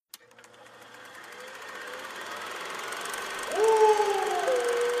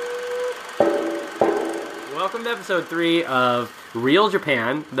Welcome to episode 3 of Real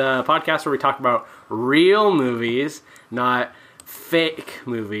Japan, the podcast where we talk about real movies, not fake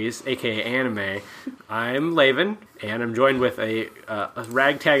movies, aka anime. I'm Laven, and I'm joined with a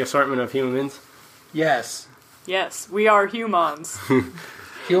ragtag assortment of humans. Yes. Yes, we are humans.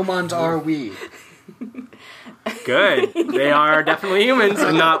 Humans are we. Good. They are definitely humans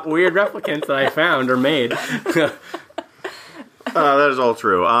and not weird replicants that I found or made. That is all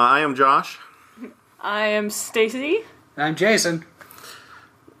true. I am Josh. I am Stacy. I'm Jason.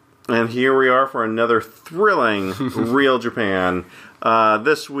 And here we are for another thrilling Real Japan.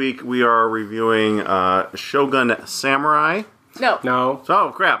 This week we are reviewing Shogun Samurai. No.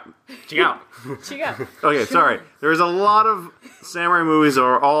 Oh, crap. Check out. Okay, sorry. There's a lot of samurai movies that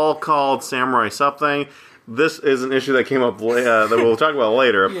are all called Samurai something. This is an issue that came up that we'll talk about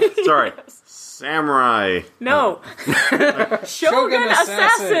later. Sorry. Samurai. No. Shogun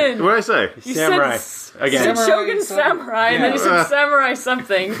Assassin. What did I say? You Samurai. said Again. Shogun Samurai, and then you said Samurai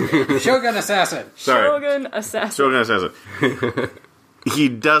something. Shogun Assassin. Sorry. Shogun Assassin. Shogun Assassin. He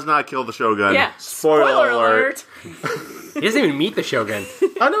does not kill the Shogun. Yeah. Spoiler alert. He doesn't even meet the Shogun.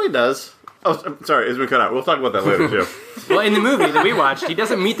 I know he does. Oh, I'm sorry, it's been cut out. We'll talk about that later, too. Well, in the movie that we watched, he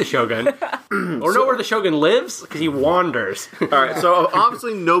doesn't meet the Shogun. Or know where the Shogun lives, because he wanders. Alright, so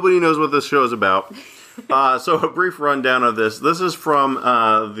obviously nobody knows what this show is about. So a brief rundown of this. This is from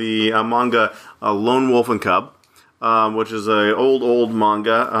the manga Lone Wolf and Cub, which is an old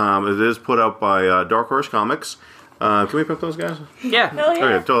manga. It is put out by Dark Horse Comics. Can we put those guys? Yeah. Hell yeah.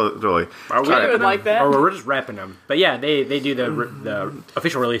 Okay, totally. I would like that. Or we're just repping them. But yeah, they do the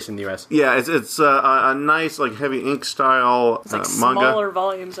official release in the US. Yeah, it's a nice, like, heavy ink style It's like manga. smaller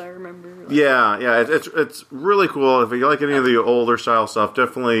volumes, I remember. Yeah, it's really cool. If you like any of the older style stuff,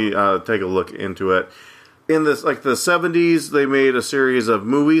 definitely take a look into it. In this, like, the 70s, they made a series of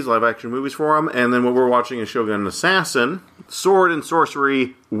movies, live action movies for them, and then what we're watching is Shogun Assassin, Sword and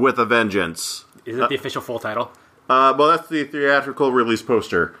Sorcery with a Vengeance. Is it the official full title? Well, that's the theatrical release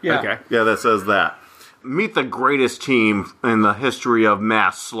poster. Yeah. Okay. Yeah, that says that. Meet the greatest team in the history of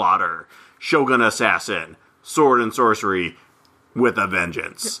mass slaughter. Shogun Assassin, Sword and Sorcery with a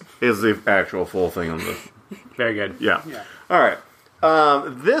Vengeance is the actual full thing on the... Very good. Yeah. All right.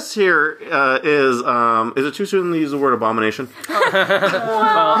 This here is it too soon to use the word abomination?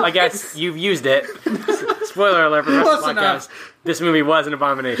 Well, I guess you've used it. Spoiler alert for the rest of the Close enough. podcast. This movie was an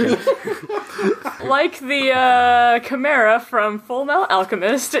abomination. Like the Chimera from Full Metal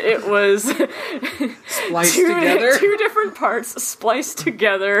Alchemist, it was Spliced together. two different parts spliced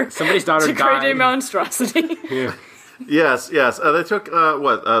together Somebody's daughter to create died. a monstrosity. Yeah. Yes. They took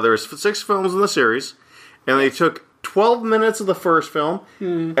there's 6 films in the series, and they took 12 minutes of the first film,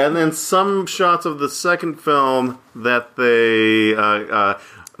 and then some shots of the second film that they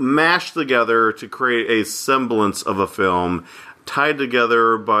mashed together to create a semblance of a film, tied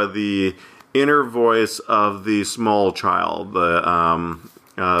together by the inner voice of the small child, the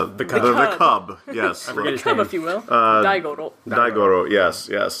cub. Yes, forget his Cub, name. if you will. Daigoro. Daigoro.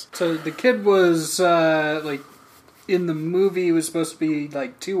 Yes. So the kid was, like, in the movie, he was supposed to be,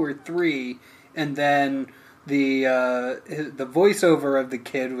 like, 2 or 3, and then the voiceover of the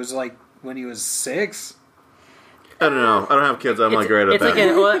kid was, like, when he was 6? I don't know. I don't have kids. I'm not great at It's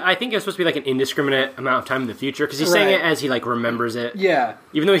that. like I think it's supposed to be like an indiscriminate amount of time in the future because he's saying Right. it as he like remembers it. Yeah.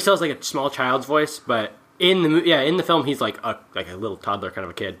 Even though he still has like a small child's voice, but in the film he's like a little toddler kind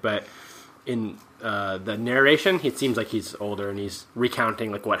of a kid. But in the narration, it seems like he's older and he's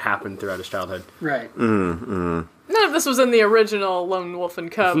recounting like what happened throughout his childhood. Right. None of this was in the original Lone Wolf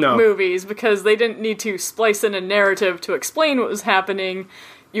and Cub movies because they didn't need to splice in a narrative to explain what was happening.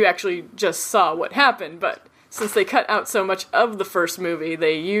 You actually just saw what happened, but since they cut out so much of the first movie,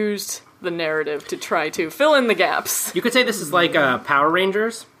 they used the narrative to try to fill in the gaps. You could say this is like Power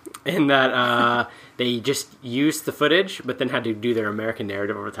Rangers in that they just used the footage, but then had to do their American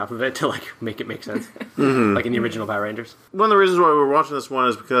narrative over the top of it to like make it make sense, like in the original Power Rangers. One of the reasons why we're watching this one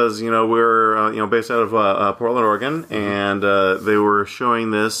is because we're based out of Portland, Oregon, and they were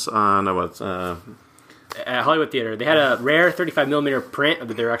showing this on At Hollywood Theater, they had a rare 35mm print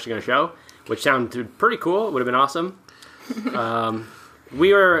that they were actually going to show, which sounded pretty cool. It would have been awesome.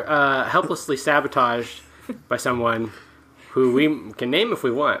 We were helplessly sabotaged by someone who we can name if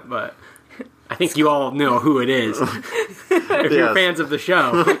we want, but I think you all know who it is if you're fans of the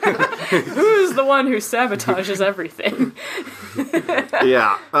show. Who's the one who sabotages everything?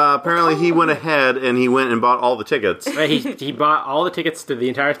 Yeah. Apparently, he went ahead and he went and bought all the tickets. He bought all the tickets to the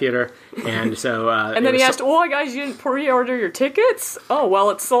entire theater, and so And then he asked, "Oh, guys, you didn't pre-order your tickets? Oh, well,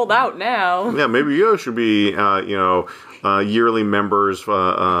 it's sold out now." Yeah, maybe you should be, yearly members,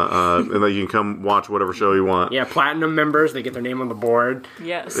 and that you can come watch whatever show you want. Yeah, platinum members, they get their name on the board.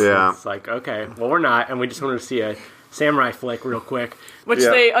 Yes. Yeah. It's like, okay, well, we're not, and we just wanted to see a samurai flick real quick. Which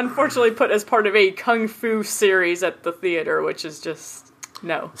Yeah. they unfortunately put as part of a kung fu series at the theater, which is just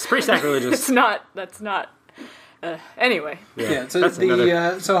no. It's pretty sacrilegious. It's not. That's not. Anyway. Yeah, so that's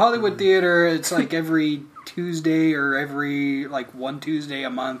another- so Hollywood Theater, it's like every Tuesday or every like one Tuesday a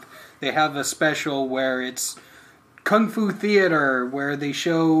month, they have a special where it's Kung Fu Theater, where they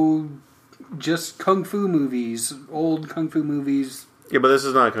show just Kung Fu movies, old Kung Fu movies. Yeah, but this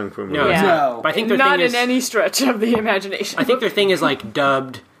is not a Kung Fu movie. No, it's Yeah. not. No. But I think their Not thing in is, any stretch of the imagination. I think their thing is like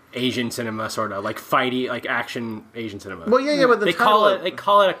dubbed Asian cinema, sort of like fighty, like action Asian cinema. Well, yeah, but the they title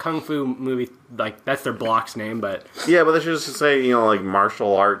call it a kung fu movie, like that's their block's name. But Yeah, but they should just say, like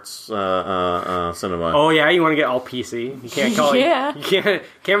martial arts cinema. oh yeah, you want to get all PC. You can't call Yeah. it. You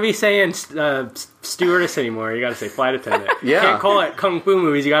can't be saying stewardess anymore. You got to say flight attendant. Yeah. You can't call it kung fu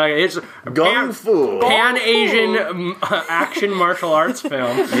movies. You got to it's a Gung Fu. Pan Asian action martial arts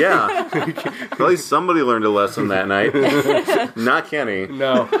film. Yeah. At least somebody learned a lesson that night. Not Kenny.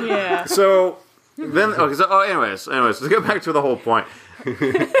 No. Yeah. So then, okay. So, anyways, let's get back to the whole point.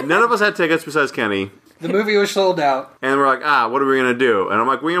 None of us had tickets besides Kenny, The movie was sold out. and we're like, what are we gonna do? And I'm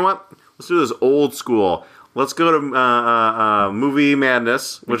like, well, you know what? Let's do this old school. Let's go to Movie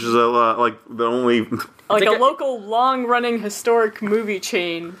Madness, which is like the only. Like a like a- local, long-running historic movie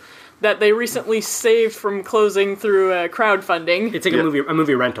chain that they recently saved from closing through crowdfunding. It's like Yeah. a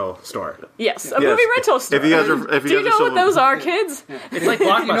movie rental store. Yes, a Yes. movie rental store. If you guys are, if you Do you guys know are what still, those are, kids? It's like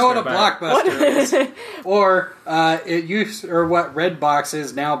Blockbuster. You know what a but- blockbuster is, or it used, or what Redbox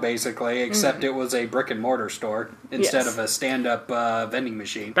is now, basically. Except it was a brick and mortar store instead Yes. of a stand-up vending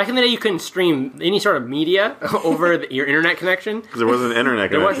machine. Back in the day, you couldn't stream any sort of media over your internet connection. because there wasn't an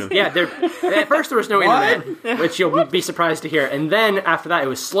internet There connection. was, yeah. At first, there was no What? internet, which you'll be surprised to hear. And then after that, it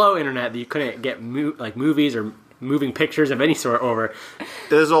was slow internet that you couldn't get movies or moving pictures of any sort over.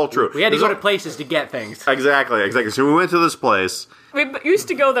 This is all true. We had to This go is to places to get things. Exactly. So we went to this place. We used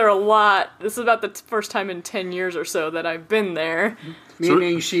to go there a lot. This is about the first time in 10 years or so that I've been there.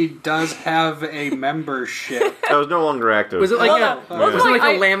 Meaning she does have a membership. I was no longer active. Was it like Hold a on. was Look it like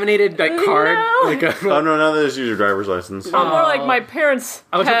like a laminated card? No. Like a, Oh no! Now they just use your driver's license. More like my parents.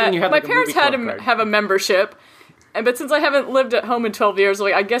 I was hoping you had, my like, a parents movie had club card. have a membership, but since I haven't lived at home in 12 years,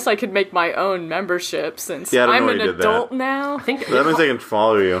 like I guess I could make my own membership since Yeah, I don't I'm know an why you did that. adult now. I think That means they can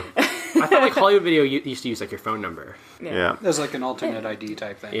follow you. I thought like Hollywood Video used to use like your phone number. Yeah. There's like an alternate ID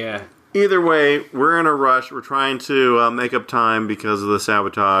type thing. Yeah. Either way, we're in a rush. We're trying to make up time because of the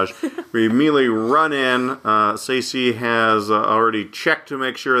sabotage. We immediately run in. Stacey has already checked to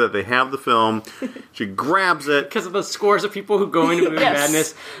make sure that they have the film. She grabs it. Because of the scores of people who go into Movie Yes.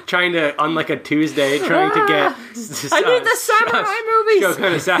 Madness trying to, on like a Tuesday, trying to get. I need the samurai movies.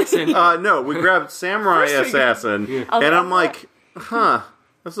 Shogun Assassin. No, we grabbed Samurai Assassin. And I'm like,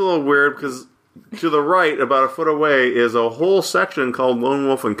 that's a little weird because to the right, about a foot away, is a whole section called Lone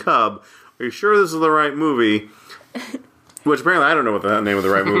Wolf and Cub. Are you sure this is the right movie? Which apparently I don't know what the name of the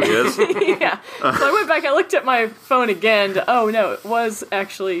right movie is. Yeah. So I went back, I looked at my phone again. Oh no, it was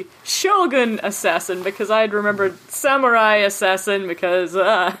actually Shogun Assassin because I had remembered Samurai Assassin because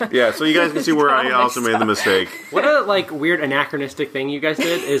Yeah, so you guys can see where I also made the mistake. What a like weird anachronistic thing you guys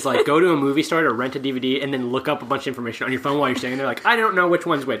did is like go to a movie store to rent a DVD and then look up a bunch of information on your phone while you're standing there. Like I don't know which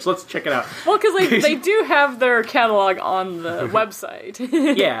one's which. Let's check it out. well, because they do have their catalog on the website.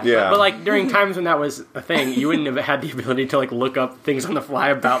 Yeah, Yeah. But like during times when that was a thing, you wouldn't have had the ability to like look up things on the fly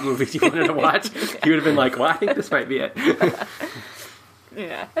about movies you wanted to watch. You would have been like, well, I think this might be it.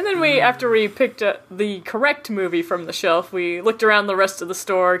 Yeah. And then after we picked the correct movie from the shelf, we looked around the rest of the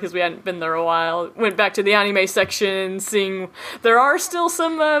store because we hadn't been there a while. Went back to the anime section, seeing there are still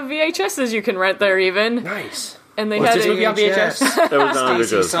some VHSs you can rent there even. Nice. And they Was had this movie on VHS? That was not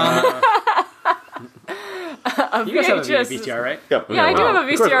Stacey because. Sama. a You guys have a VHS. VCR, right? Yeah, Yeah, I do have a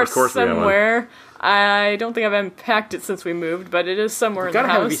Of course- VCR of course we have one. somewhere. I don't think I've unpacked it since we moved, but it is somewhere in the Gotta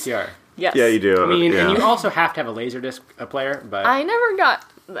have a house. VCR. Yes. Yeah, you do. I mean, yeah. and you also have to have a Laserdisc player, but I never got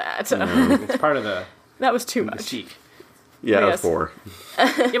that. it's part of the That was too much. mystique. Yeah, Yes. 4.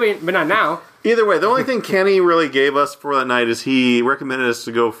 Yeah, but not now. Either way, the only thing Kenny really gave us for that night is he recommended us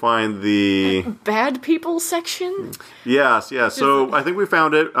to go find the. Bad people section? Yes. So I think we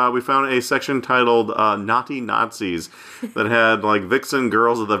found it. We found a section titled Naughty Nazis that had like Vixen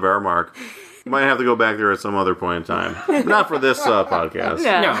Girls of the Wehrmacht. Might have to go back there at some other point in time. Not for this podcast.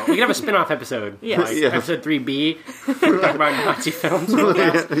 Yeah. No, we can have a spin-off episode. Yes. Like Yeah. episode 3B. Talk about Nazi films.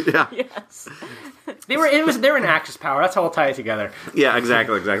 Yeah. Yes. They were in Axis Power. That's how we'll tie it together. Yeah,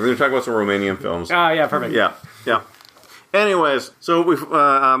 exactly. We're talking about some Romanian films. Oh, yeah, perfect. Yeah. Anyways, so we've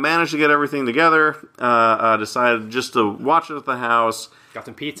managed to get everything together. Decided just to watch it at the house. Got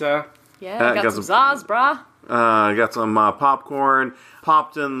some pizza. Yeah, got some Zaz, brah. Got some popcorn.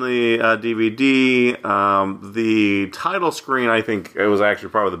 Popped in the DVD. The title screen, I think, it was actually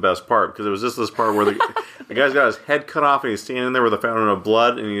probably the best part, because it was just this part where the guy's got his head cut off and he's standing there with a fountain of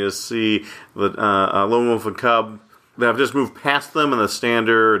blood, and you just see the Lone Wolf and Cub. They have just moved past them in the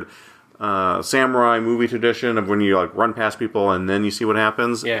standard samurai movie tradition of when you like run past people and then you see what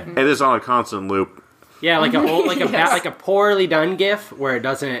happens. Yeah. It is on a constant loop. Yeah, like Yes. like a poorly done GIF where it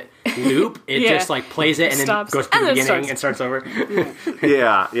doesn't loop. It just like plays it and then Stops. goes to And the then beginning starts. and starts over.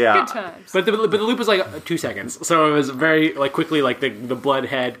 Yeah. Good times. But the loop was like 2 seconds, so it was very like quickly like the blood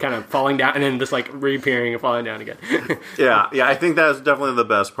head kind of falling down and then just like reappearing and falling down again. Yeah. I think that's definitely the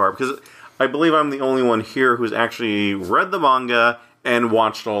best part, because I believe I'm the only one here who's actually read the manga and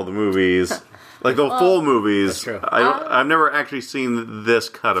watched all the movies, like the full movies. That's true. I've never actually seen this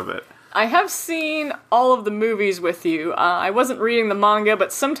cut of it. I have seen all of the movies with you. I wasn't reading the manga,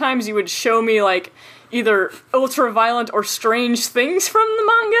 but sometimes you would show me, like, either ultra-violent or strange things from the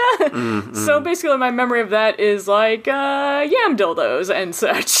manga. So basically my memory of that is, like, yam dildos and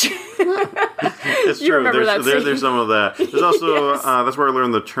such. It's You true. remember that scene. There's some of that. There's also, Yes. that's where I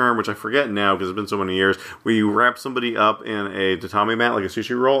learned the term, which I forget now because it's been so many years, where you wrap somebody up in a tatami mat, like a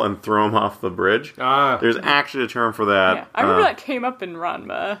sushi roll, and throw them off the bridge. There's actually a term for that. Yeah. I remember that came up in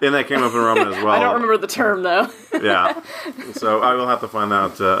Ranma. And that came up in ramen as well. I don't remember the term, though. Yeah. So I will have to find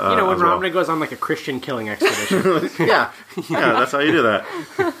out. You know, when as well. Ramana goes on like a Christian killing expedition Yeah, that's how you do that.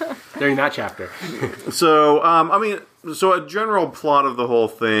 during that chapter. So, so a general plot of the whole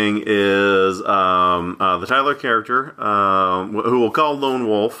thing is the Tyler character, who we'll call Lone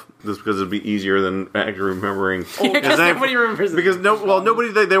Wolf, just because it'd be easier than actually remembering his name. Nobody remembers Because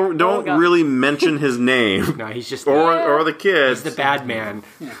nobody they don't God. really mention his name No, he's just or the kids. he's the bad man.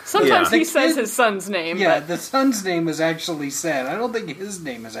 Sometimes Yeah. he The says kid- his son's name, Yeah, but the son's name is actually said. I don't think his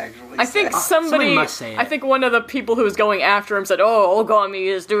name is actually I think said. somebody must say it. I think one of the people who was going after him said, "Oh, Ogami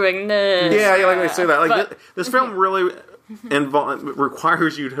is doing this." Yeah, like they say that. Like But- this film really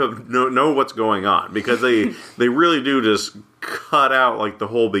requires you to know what's going on, because they really do just cut out like the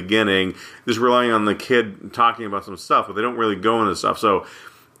whole beginning, just relying on the kid talking about some stuff, but they don't really go into stuff. So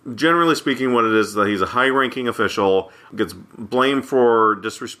generally speaking, what it is that he's a high-ranking official, gets blamed for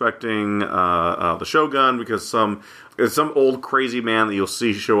disrespecting the Shogun because some old crazy man that you'll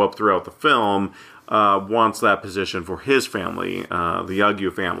see show up throughout the film wants that position for his family, the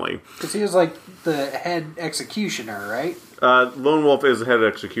Yagyu family. Because he was like the head executioner, right? Lone Wolf is the head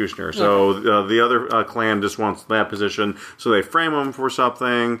executioner, so the other clan just wants that position, so they frame him for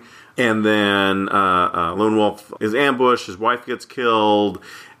something, and then Lone Wolf is ambushed, his wife gets killed,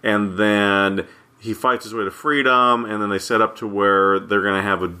 and then he fights his way to freedom, and then they set up to where they're going to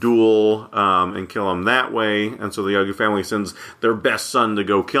have a duel and kill him that way. And so the Yagyu family sends their best son to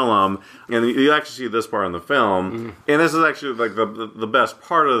go kill him. And you actually see this part in the film. Mm-hmm. And this is actually like the best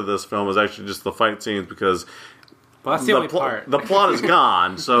part of this film is actually just the fight scenes, because Well, that's the only part. the plot is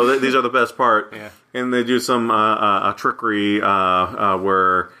gone. So these are the best part. Yeah. And they do some a trickery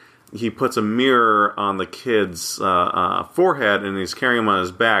where he puts a mirror on the kid's forehead, and he's carrying him on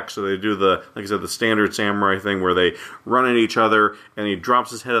his back. So they do like I said, the standard samurai thing where they run at each other, and he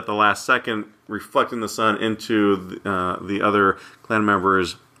drops his head at the last second, reflecting the sun into the other clan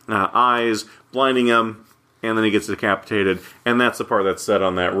member's eyes, blinding him, and then he gets decapitated. And that's the part that's said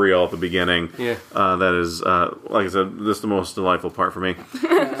on that reel at the beginning. Yeah. That is, like I said, this is the most delightful part for me.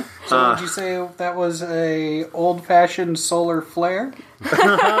 So would you say that was a old-fashioned solar flare?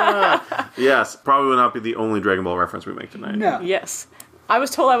 Yes, probably will not be the only Dragon Ball reference we make tonight. No. Yes. I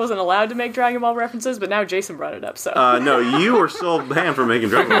was told I wasn't allowed to make Dragon Ball references, but now Jason brought it up, so. No, you are still banned from making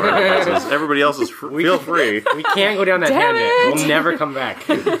Dragon Ball references. Everybody else is feel free. We can't go down that Damn tangent. it! We'll never come back.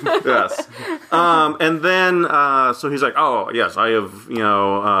 Yes. And then, so he's like, oh, yes, I have,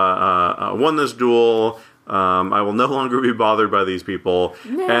 won this duel. I will no longer be bothered by these people.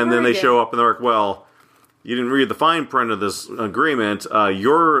 Never and then they again. show up and they're like, well, you didn't read the fine print of this agreement.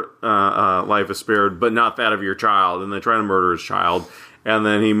 Your life is spared, but not that of your child. And they try to murder his child. And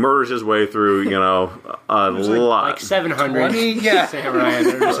then he murders his way through, a lot. Like 700 20, yeah. samurai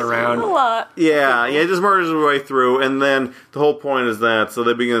that are just A around. lot. Yeah, he just murders his way through, and then the whole point is that, so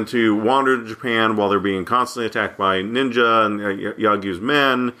they begin to wander to Japan while they're being constantly attacked by ninja and Yagyu's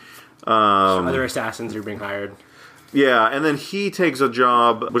men. Other assassins are being hired. Yeah, and then he takes a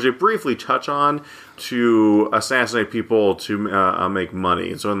job, which they briefly touch on, to assassinate people to make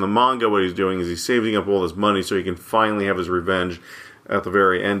money. So in the manga, what he's doing is he's saving up all this money so he can finally have his revenge at the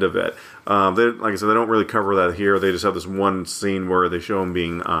very end of it. Like I said, they don't really cover that here. They just have this one scene where they show him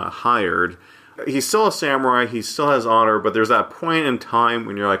being hired. He's still a samurai. He still has honor, but there's that point in time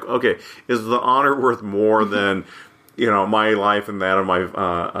when you're like, okay, is the honor worth more than my life and that of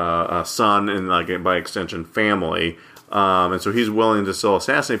my son and like by extension family? And so he's willing to still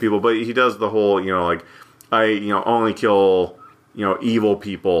assassinate people, but he does the whole I only kill evil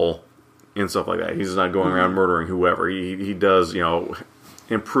people and stuff like that. He's not going around murdering whoever. He does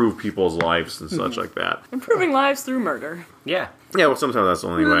improve people's lives and such like that. Improving lives through murder. Yeah. Yeah, well, sometimes that's the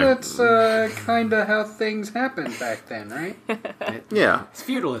only way. That's kind of how things happened back then, right? Yeah. It's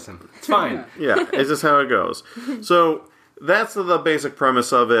feudalism. It's fine. Yeah, it's just how it goes. So that's the basic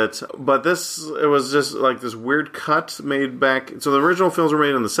premise of it. But it was just like this weird cut made back. So the original films were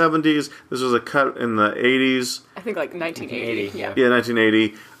made in the 70s. This was a cut in the 80s. I think like 1980. Yeah. Yeah,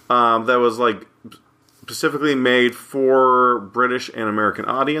 1980. That was like specifically made for British and American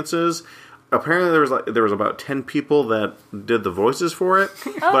audiences. Apparently, there was about 10 people that did the voices for it,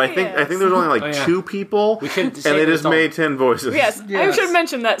 but I think there was only like 2 people, and they just made 10 voices. Yes, I should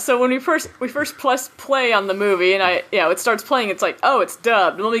mention that. So when we first press play on the movie, and it starts playing, it's like, oh, it's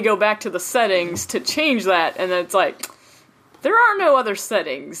dubbed. Let me go back to the settings to change that, and then it's like, there are no other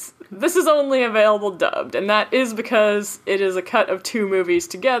settings. This is only available dubbed, and that is because it is a cut of 2 movies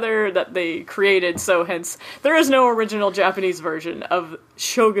together that they created, so hence there is no original Japanese version of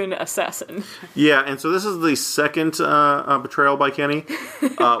Shogun Assassin. Yeah, and so this is the second betrayal by Kenny.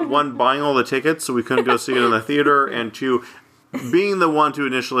 1, buying all the tickets so we couldn't go see it in the theater, and 2, being the one to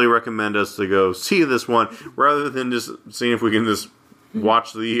initially recommend us to go see this one, rather than just seeing if we can just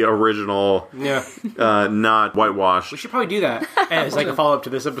watch the original, not whitewashed. We should probably do that as like a follow-up to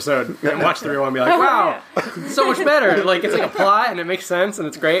this episode and watch the real one and be like, wow, it's so much better. Like, it's like a plot and it makes sense and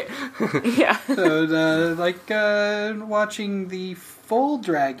it's great. Yeah. So, watching the full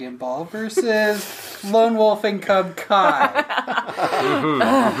Dragon Ball versus Lone Wolf and Cub Kai.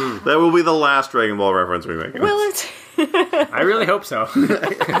 That will be the last Dragon Ball reference we make. Will it? I really hope so.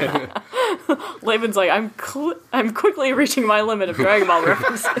 Laban's like, I'm quickly reaching my limit of Dragon Ball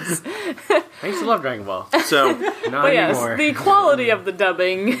references. I used to love Dragon Ball. So, not anymore. The quality of the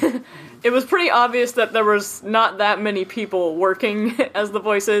dubbing, it was pretty obvious that there was not that many people working as the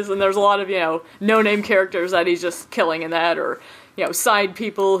voices, and there's a lot of, no-name characters that he's just killing in that, or, side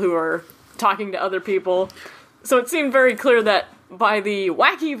people who are talking to other people. So it seemed very clear that by the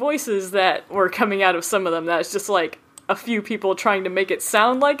wacky voices that were coming out of some of them, that it's just like a few people trying to make it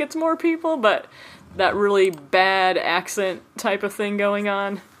sound like it's more people, but that really bad accent type of thing going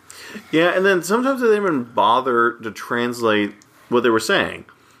on. Yeah, and then sometimes they didn't even bother to translate what they were saying.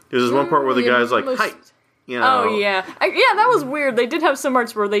 There's this one part where the guy's like, "Hi." Oh, yeah. That was weird. They did have some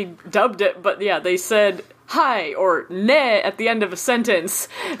parts where they dubbed it, but yeah, they said hi or ne at the end of a sentence.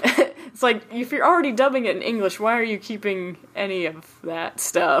 It's like, if you're already dubbing it in English, why are you keeping any of that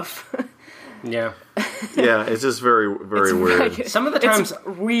stuff? Yeah. Yeah, it's just very, very weird. Like, some of the times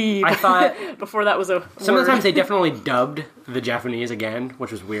weed. I thought before that was a some word. of the times they definitely dubbed the Japanese again,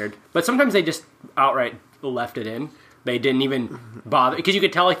 which was weird. But sometimes they just outright left it in. They didn't even bother, because you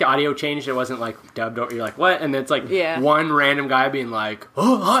could tell like the audio changed. It wasn't like dubbed. Or you're like, what? And then it's like one random guy being like,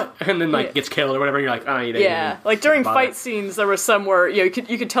 oh, what? And then like gets killed or whatever. And you're like, oh, you didn't. Like during bother. fight scenes, there was some where you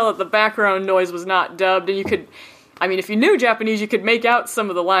could tell that the background noise was not dubbed, and you could. I mean, if you knew Japanese, you could make out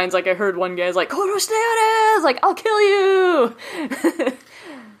some of the lines. Like I heard one guy's like, "Koroshite," like I'll kill you.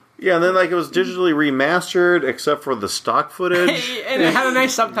 Yeah, and then like it was digitally remastered except for the stock footage. And it had a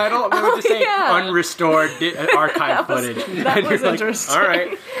nice subtitle. It would just say unrestored archive footage. That was interesting. All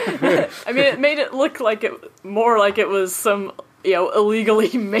right. I mean, it made it look like more like it was some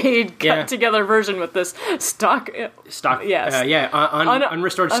illegally made cut together version with this stock. Yes.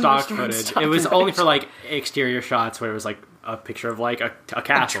 Unrestored stock footage. stock It was footage. only for like exterior shots where it was like a picture of like a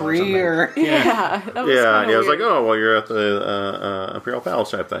castle or something. Or Yeah. That was Yeah, kinda it was like, weird. oh, well, you're at the Imperial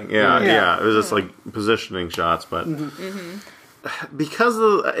Palace type thing. Yeah. It was just like positioning shots, but because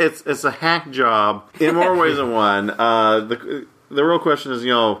it's a hack job in more ways than one. The real question is,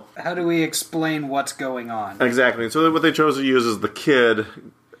 how do we explain what's going on? exactly. So what they chose to use is the kid.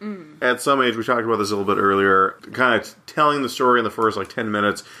 At some age, we talked about this a little bit earlier, kind of telling the story in the first 10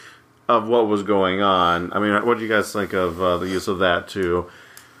 minutes of what was going on. I mean, what do you guys think of the use of that too?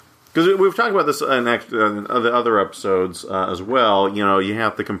 Because we've talked about this in the other episodes as well. You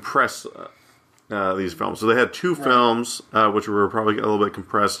have to compress these films. So they had 2 films, which were probably a little bit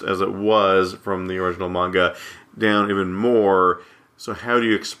compressed as it was from the original manga, down even more. So how do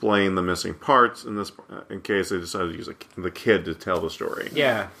you explain the missing parts in this? In case they decided to use the kid to tell the story?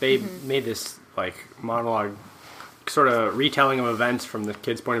 Yeah, they made this like monologue sort of retelling of events from the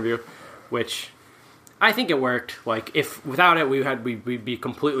kid's point of view, which I think it worked. Like, if without it, we'd be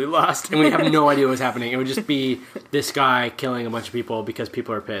completely lost, and we'd have no idea what was happening. It would just be this guy killing a bunch of people because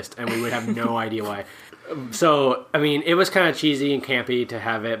people are pissed, and we would have no idea why. So, I mean, it was kind of cheesy and campy to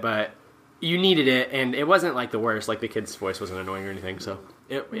have it, but you needed it, and it wasn't like the worst. Like, the kid's voice wasn't annoying or anything, so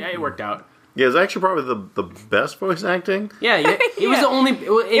it worked out. Yeah, it's actually probably the best voice acting. Yeah, it was the only.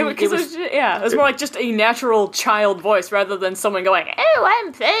 It was more like just a natural child voice rather than someone going, "Oh,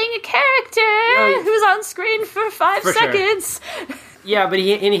 I'm playing a character who's on screen for 5 seconds." Sure. Yeah, but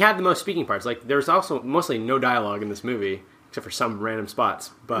he had the most speaking parts. Like, there's also mostly no dialogue in this movie except for some random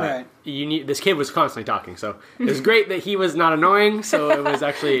spots. But this kid was constantly talking, so it was great that he was not annoying. So it was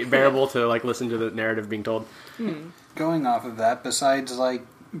actually bearable to like listen to the narrative being told. Going off of that, besides like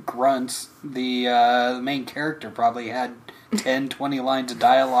grunts, the main character probably had 10, 20 lines of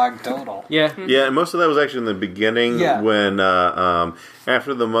dialogue total. Yeah. Yeah, and most of that was actually in the beginning when,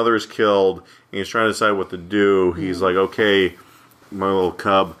 after the mother is killed, and he's trying to decide what to do, he's like, okay, my little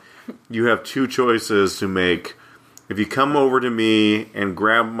cub, you have 2 choices to make. If you come over to me and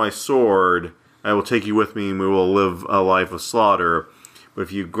grab my sword, I will take you with me and we will live a life of slaughter. But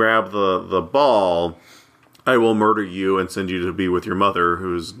if you grab the ball, I will murder you and send you to be with your mother,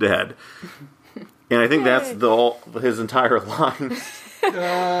 who's dead. And I think that's his entire line.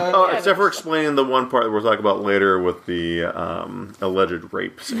 Except for explaining the one part that we'll talk about later with the alleged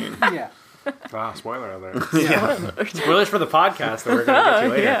rape scene. Yeah. Wow, spoiler alert. Spoilers for the podcast that we're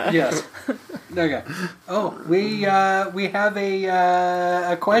going to get to later. Yes. Okay. Oh, we have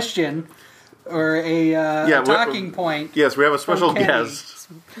a question or a talking point. Yes, we have a special guest.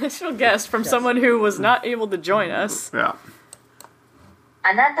 Special guest from someone who was not able to join us. Yeah.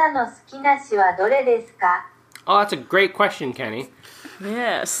 あなたの好きな詩はどれですか? Oh, that's a great question, Kenny.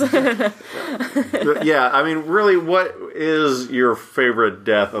 Yes. Yeah, I mean, really, what is your favorite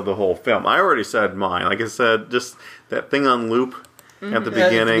death of the whole film? I already said mine. Like I said, just that thing on loop at the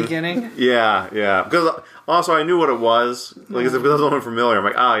beginning. Yeah. Because also, I knew what it was. Like, because I was unfamiliar. I'm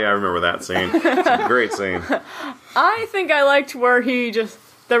like, oh, yeah, I remember that scene. It's a great scene. I think I liked where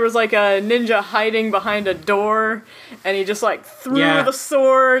there was like a ninja hiding behind a door, and he just like threw the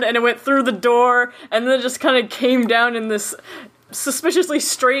sword, and it went through the door, and then it just kind of came down in this suspiciously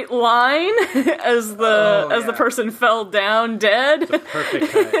straight line as the person fell down dead. It's a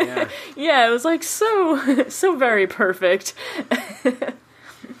perfect cut, yeah. Yeah, it was like so very perfect.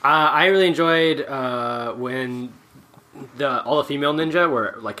 I really enjoyed when all the female ninja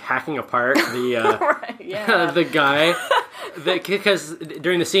were like hacking apart the the guy. Because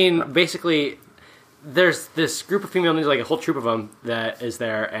during the scene, basically, there's this group of female ninjas, like a whole troop of them, that is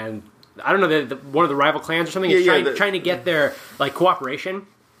there, and I don't know, one of the rival clans or something is trying to get their like cooperation.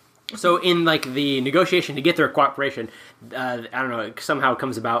 So in like the negotiation to get their cooperation, I don't know, it somehow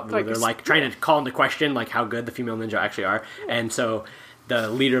comes about where they're like trying to call into question like how good the female ninja actually are, and so the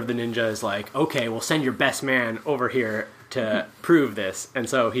leader of the ninja is like, okay, we'll send your best man over here to prove this. And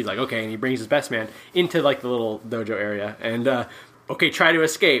so he's like, okay, and he brings his best man into like the little dojo area, and okay, try to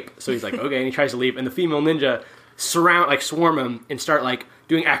escape. So he's like, okay, and he tries to leave, and the female ninja swarm him and start like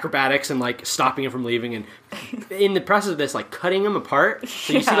doing acrobatics and like stopping him from leaving, and in the process of this, like cutting him apart.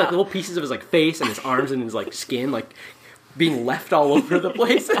 So you see like little pieces of his like face and his arms and his like skin like being left all over the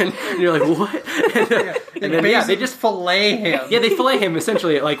place, and you're like, what? And then they just fillet him. Yeah, they fillet him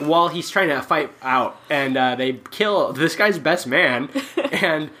essentially, like while he's trying to fight out, and they kill this guy's best man,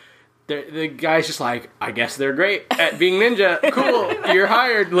 and the guy's just like, I guess they're great at being ninja. Cool, you're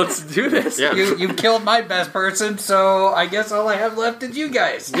hired. Let's do this. Yeah. You killed my best person, so I guess all I have left is you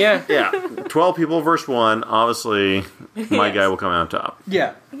guys. Yeah. 12 people versus 1. Obviously, my guy will come out on top.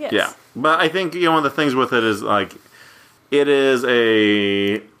 Yeah. Yes. Yeah, but I think one of the things with it is like, it is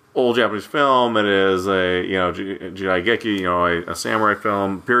a old Japanese film. It is a jidaigeki, a samurai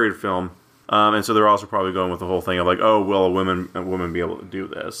film, period film, and so they're also probably going with the whole thing of like, oh, will a woman be able to do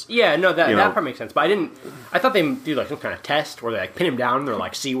this? Yeah, no, that part makes sense. But I thought they do like some kind of test where they like pin him down and they're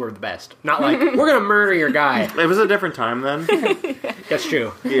like, see, we're the best. Not like, we're gonna murder your guy. It was a different time then. That's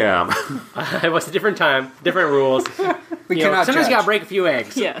true. Yeah. It was a different time, different rules. Sometimes you gotta break a few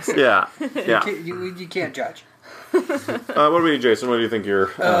eggs. Yes. Yeah. You can't judge. What about you, Jason? What do you think your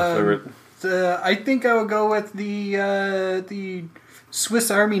favorite? I think I will go with the Swiss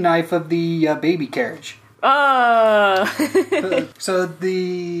Army knife of the baby carriage. So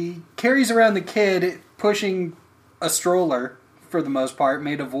the carries around the kid pushing a stroller for the most part,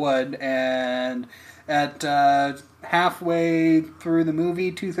 made of wood, and at halfway through the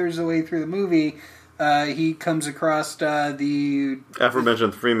movie, 2/3 of the way through the movie, he comes across the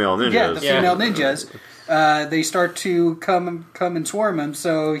aforementioned female ninjas. Yeah, the female ninjas. they start to come and swarm him.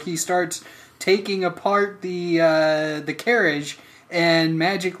 So he starts taking apart the carriage, and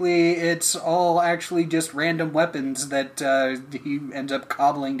magically it's all actually just random weapons that he ends up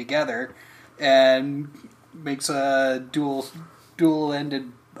cobbling together and makes a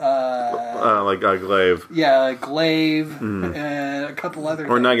dual-ended like a glaive. Yeah, a glaive, a couple other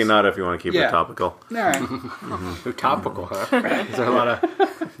Or things. Naginata if you want to keep it topical. All right. Ooh, topical, huh? Is there a lot of...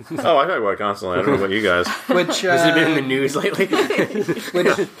 Oh, I talk about it constantly. I don't know about you guys. Which Has it been in the news lately?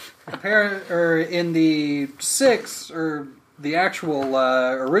 which in the 6 or the actual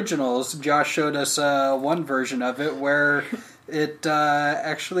originals, Josh showed us one version of it where it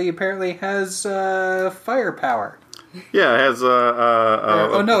actually apparently has firepower. Yeah, it has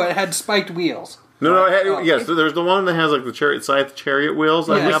it had spiked wheels. No, it had, yes. There's the one that has like the chariot wheels.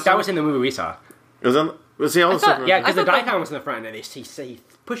 That was in the movie we saw. Was he all the stuff? Yeah, because the Daikon was in the front, and he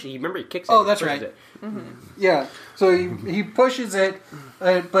pushes it. Remember, he kicks it. Oh, that's pushes right. It. Yeah, so he pushes it,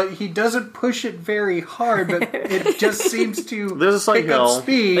 but he doesn't push it very hard, but it just seems to There's a slight pick up hill.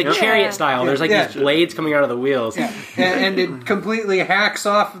 speed. Like chariot style. There's like these blades coming out of the wheels. Yeah. and it completely hacks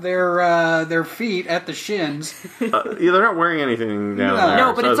off their feet at the shins. They're not wearing anything down there.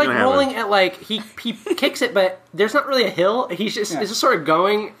 No, but so it's like gonna rolling happen. at like he kicks it, but there's not really a hill. He's just it's just sort of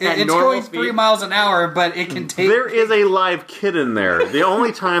going at It's normal going speed. 3 miles an hour, but it can take. There is a live kid in there. The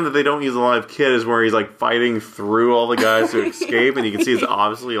only time that they don't use a live kid is where he's like fighting through all the guys to escape, and you can see it's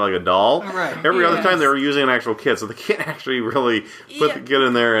obviously like a doll. Right. Every other time they were using an actual kid, so they can't actually really put the kid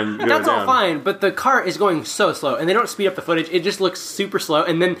in there and go That's down. all fine, but the car is going so slow, and they don't speed up the footage. It just looks super slow,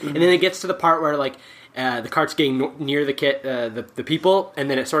 and then it gets to the part where like the cart's getting near the kit, the people, and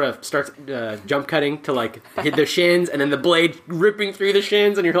then it sort of starts jump cutting to like hit their shins, and then the blade ripping through the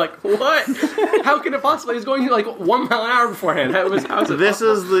shins, and you're like, what? How can it possibly? It's going like 1 mile an hour beforehand. How's it This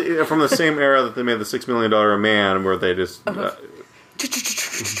possible? is from the same era that they made the $6 Million Man, where they just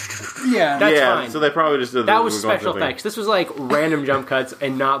Yeah. That's fine. So they probably just did That was we're going special for the thing. effects. This was like random jump cuts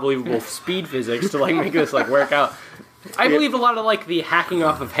and not believable speed physics to like make this like work out. I believe a lot of like the hacking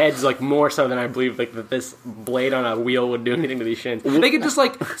off of heads like more so than I believe like that this blade on a wheel would do anything to these shins. They could just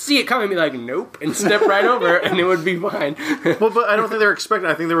like see it coming and be like nope and step right over and it would be fine. Well, but I don't think they were expecting.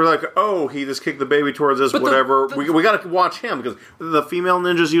 I think they were like, "Oh, he just kicked the baby towards us. But whatever. We got to watch him because the female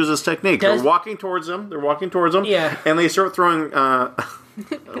ninjas use this technique. They're walking towards him. Yeah. And they start throwing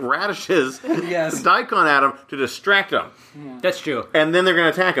radishes, daikon at him to distract him. That's true. And then they're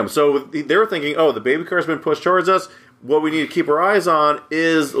going to attack him. So they were thinking, "Oh, the baby car's been pushed towards us. What we need to keep our eyes on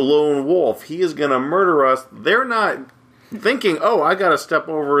is Lone Wolf. He is going to murder us." They're not thinking, "Oh, I got to step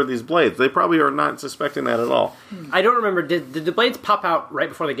over these blades." They probably are not suspecting that at all. I don't remember. Did the blades pop out right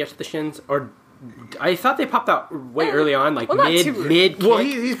before they get to the shins, or I thought they popped out way early on, like mid. Well,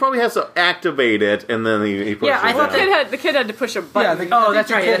 he probably has to activate it, and then he pushes I it thought down. The kid had to push a button. That's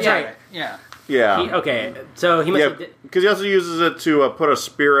right. Yeah. Yeah. Okay, so he must. Yeah, because he also uses it to put a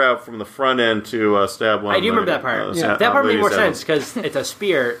spear out from the front end to stab one. I do remember that part. That part made more sense because it's a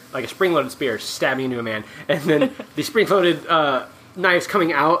spear, like a spring-loaded spear, stabbing into a man, and then the spring-loaded knives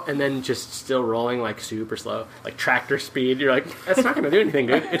coming out, and then just still rolling like super slow, like tractor speed. You're like, that's not going to do anything,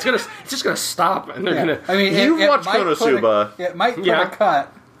 dude. It's just going to stop, and they're going to. I mean, You've watched Konosuba. It might put a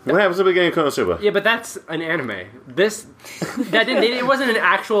cut. What happens at the beginning of Konosuba? Yeah, but that's an anime. It wasn't an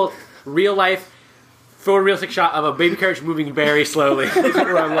actual real life photorealistic shot of a baby carriage moving very slowly.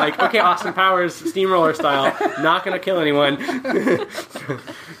 Where I'm like, okay, Austin Powers steamroller style, not gonna kill anyone.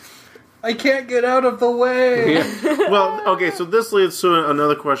 I can't get out of the way. Well, okay, so this leads to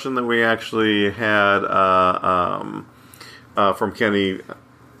another question that we actually had from Kenny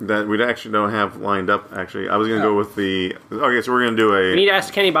that we actually don't have lined up. Actually, I was gonna go with the. Okay, so we're gonna do We need to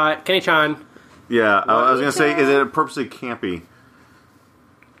ask Kenny-chan. Yeah, I was gonna say, is it purposely campy?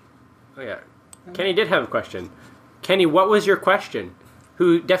 Oh yeah, Kenny did have a question. Kenny, what was your question?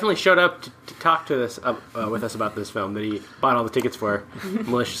 Who definitely showed up to talk to us with us about this film that he bought all the tickets for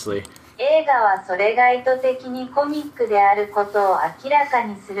maliciously. 映画はそれが意図的にコミックであることを明らか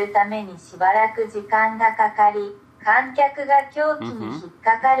にするためにしばらく時間がかかり、観客が狂気に引っ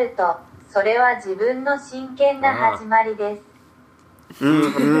かかると、それは自分の真剣な始まりです。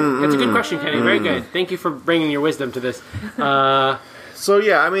 That's a good question, Kenny. Very good. Thank you for bringing your wisdom to this. So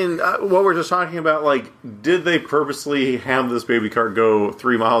yeah, I mean, what we're just talking about, like, did they purposely have this baby cart go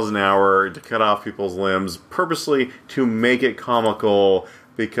 3 miles an hour to cut off people's limbs, purposely to make it comical,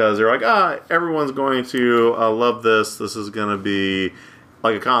 because they're like, everyone's going to love this. This is going to be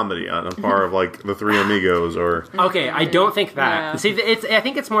like a comedy on a par of like the Three Amigos or. Okay, I don't think that. Yeah. See, I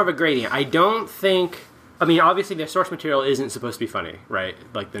think it's more of a gradient. I don't think I mean, obviously, the source material isn't supposed to be funny, right?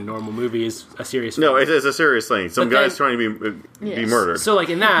 Like, the normal movie is a serious No, film. it's a serious thing. Some But guy's then- trying to be Yes. murdered. So, like,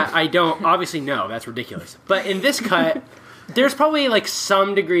 in that, I don't... Obviously, no, that's ridiculous. But in this cut... There's probably, like,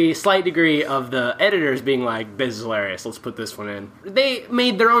 slight degree of the editors being like, this is hilarious, let's put this one in. They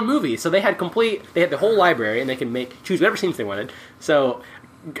made their own movie, so they had the whole library, and they can choose whatever scenes they wanted. So,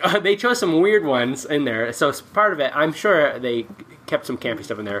 they chose some weird ones in there. So, as part of it, I'm sure they kept some campy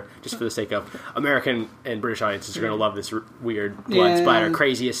stuff in there, just for the sake of American and British audiences are going to love this weird blood splatter,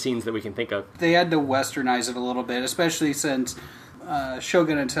 craziest scenes that we can think of. They had to westernize it a little bit, especially since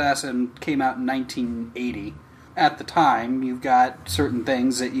Shogun Assassin came out in 1980. At the time, you've got certain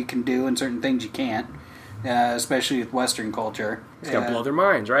things that you can do and certain things you can't, especially with Western culture. It's going to blow their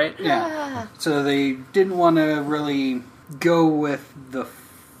minds, right? Yeah. So they didn't want to really go with the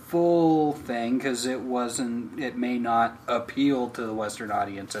full thing because it may not appeal to the Western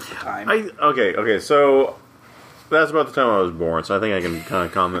audience at the time. Okay, so that's about the time I was born, so I think I can kind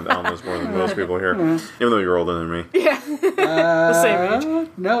of comment on this more than most people here, even though you're older than me. Yeah. The same age.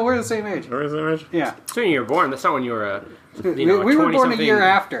 No, we're the same age. We're the same age? Yeah. So when you were born, that's not when you were a We were born a year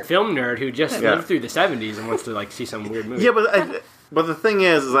after. film nerd who just lived through the 70s and wants to like see some weird movie. Yeah, but the thing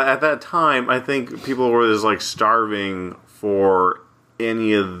is that at that time, I think people were just like starving for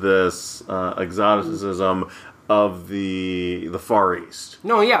any of this exoticism of the Far East.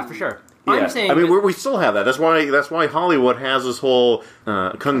 No, yeah, for sure. Yeah. I'm saying I mean, we still have that. That's why Hollywood has this whole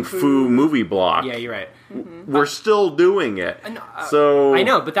kung fu movie block. yeah, you're right. We're still doing it. So I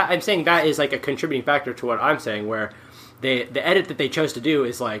know, but I'm saying that is like a contributing factor to what I'm saying, where the edit that they chose to do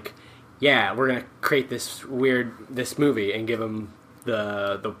is like, yeah, we're gonna create this movie and give them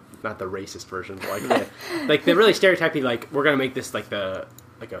the not the racist version, but like the really stereotypy, like we're gonna make this like a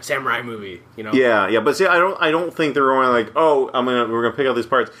samurai movie, you know? Yeah. But see, I don't think they're going like, oh, we're gonna pick out these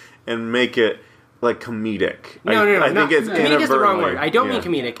parts and make it like comedic. No. I think it's comedic is the wrong inadvertently. word. I don't mean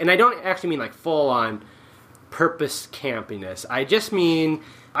comedic, and I don't actually mean like full on purpose campiness. I just mean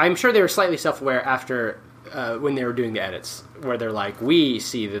I'm sure they were slightly self-aware after when they were doing the edits, where they're like, we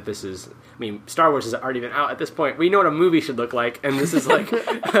see that this is. I mean, Star Wars has already been out at this point. We know what a movie should look like, and this is like,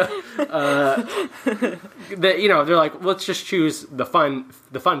 they're like, let's just choose the fun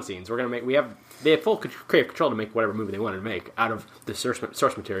scenes. We're gonna make. They have full creative control to make whatever movie they wanted to make out of the source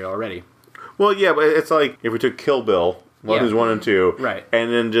material already. Well, yeah, but it's like if we took Kill Bill, who's 1 and 2, right,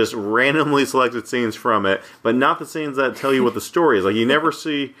 and then just randomly selected scenes from it, but not the scenes that tell you what the story is. Like you never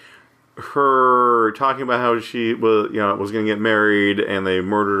see her talking about how she was going to get married and they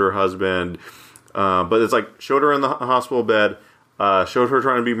murdered her husband, but it's like showed her in the hospital bed, showed her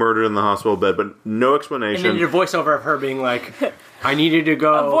trying to be murdered in the hospital bed, but no explanation. And then your voiceover of her being like, I needed to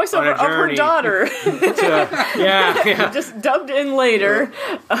go A voiceover on a of her journey daughter. yeah. Just dubbed in later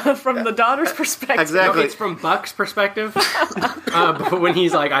from the daughter's perspective. Exactly. No, it's from Buck's perspective. But when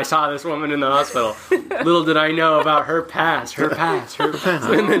he's like, I saw this woman in the hospital. Little did I know about her past. And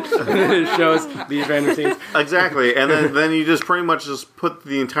then it shows these random scenes. Exactly. And then you just pretty much just put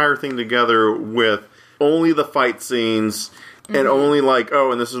the entire thing together with only the fight scenes and only like,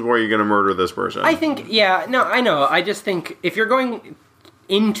 oh, and this is where you're going to murder this person. I think, I know. I just think if you're going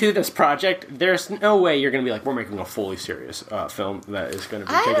into this project, there's no way you're going to be like, we're making a fully serious film that is going to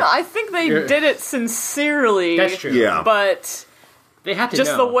be I don't know. I think they did it sincerely. That's true. Yeah. But they had to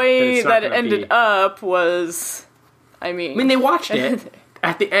just know the way it's not that it gonna ended be... up was, I mean, they watched it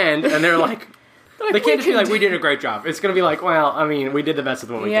at the end, and they're like, they can't just be like, we did a great job. It's going to be like, well, I mean, we did the best of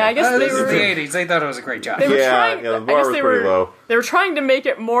what we Yeah, could. I guess This they is were. the 80s. They thought it was a great job. They were Yeah, trying. yeah, the I bar guess was they pretty were. low. They were trying to make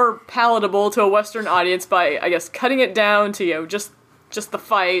it more palatable to a Western audience by, I guess, cutting it down to just the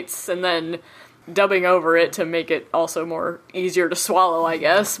fights and then dubbing over it to make it also more easier to swallow, I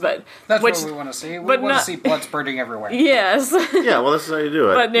guess. But That's what we want to see. We but want not- to see blood spurting everywhere. yes. Yeah, well, this is how you do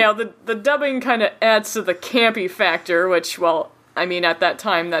it. But now the dubbing kind of adds to the campy factor, which, well, I mean, at that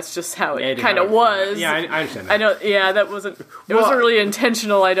time, that's just how it kind of was. Yeah, I understand that. I know. Yeah, that wasn't. It wasn't really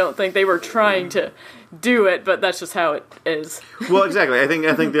intentional. I don't think they were trying to do it, but that's just how it is. Well, exactly. I think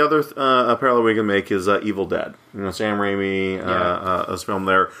the other parallel we can make is Evil Dead. Sam Raimi, this film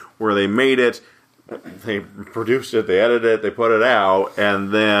there, where they made it, they produced it, they edited it, they put it out,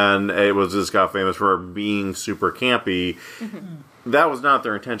 and then it just got famous for being super campy. That was not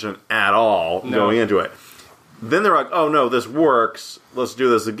their intention at all going into it. Then they're like, oh no, this works, let's do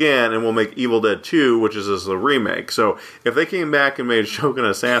this again, and we'll make Evil Dead 2, which is just a remake. So if they came back and made Shogun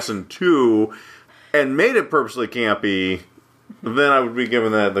Assassin 2 and made it purposely campy, then I would be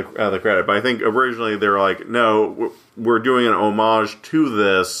giving that the credit. But I think originally they were like, no, we're doing an homage to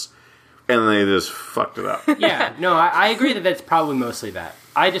this, and they just fucked it up. Yeah, no, I agree that that's probably mostly that.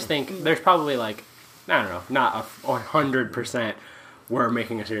 I just think there's probably like I don't know, not 100% were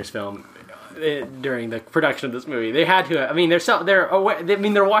making a serious film during the production of this movie. They had to. I mean, they're aware. I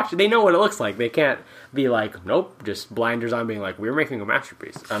mean, they're watching. They know what it looks like. They can't be like, nope, just blinders on, being like, we're making a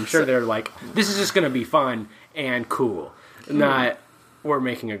masterpiece. I'm sure they're like, this is just going to be fun and cool, not we're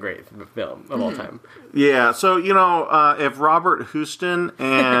making a great film of all time. Yeah, so, if Robert Houston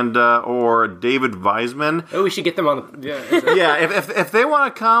and or David Weisman... Oh, we should get them on the... Yeah, if they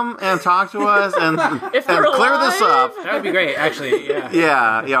want to come and talk to us and clear this up... That would be great, actually,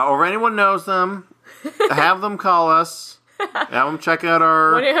 yeah. Yeah, or anyone knows them, have them call us, have them check out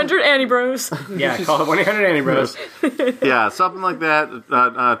our... 1-800-ANNIE-BROS. Yeah, call it 1-800-ANNIE-BROS. Yeah, something like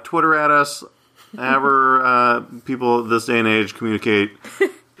that. Twitter at us. However people this day and age communicate,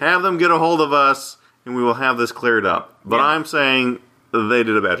 have them get a hold of us, and we will have this cleared up. But I'm saying they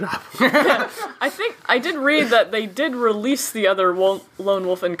did a bad job. I think I did read that they did release the other Lone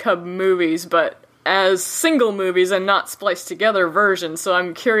Wolf and Cub movies, but as single movies and not spliced together versions. So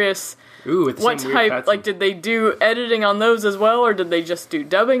I'm curious, what type? Like, did they do editing on those as well, or did they just do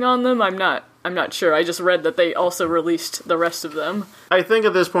dubbing on them? I'm not sure. I just read that they also released the rest of them. I think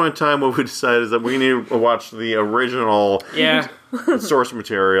at this point in time, what we decided is that we need to watch the original source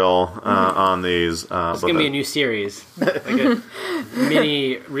material on these. It's going to be a new series. Like a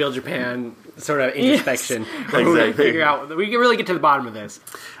mini Real Japan sort of introspection. Yes. Exactly. Figure out, we can really get to the bottom of this.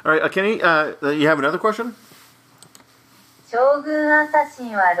 All right, Kenny, you have another question? 将軍アサシ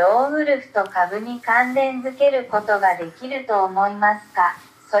ンはローウルフと株に関連づけることができると思いますか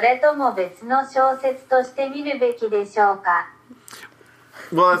それとも別の小説として見るべきでしょうか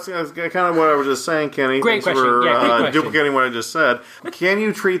Well, that's kind of what I was just saying, Kenny. Great Thanks question. for Great question. duplicating what I just said. Can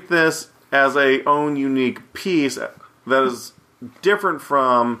you treat this as a own unique piece that is different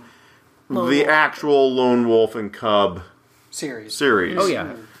from the actual Lone Wolf and Cub series? Oh,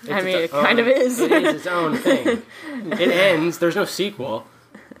 yeah. It kind of is. It is its own thing. It ends. There's no sequel.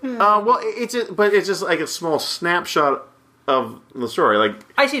 Well, it's just like a small snapshot of the story. Like,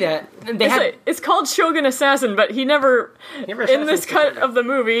 I see that. It's called Shogun Assassin, but he never in this cut of the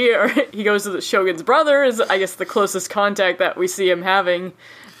movie, or he goes to the Shogun's brother, is I guess the closest contact that we see him having.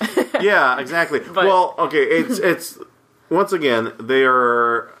 Yeah, exactly. Well, okay, it's once again they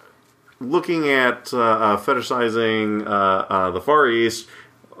are looking at fetishizing the Far East,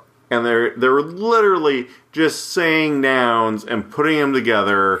 and they're literally just saying nouns and putting them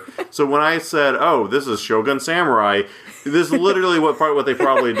together. So when I said, "Oh, this is Shogun Samurai," this is literally what they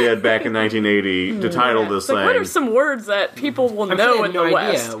probably did back in 1980 to title this thing. What are some words that people will know in the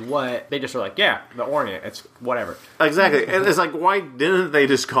West? What they just are like, the Orient, it's whatever. Exactly, and it's like, why didn't they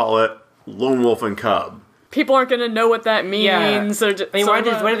just call it Lone Wolf and Cub? People aren't going to know what that means. Yeah. Why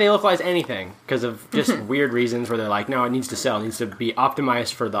do they localize anything? Because of just weird reasons where they're like, no, it needs to sell. It needs to be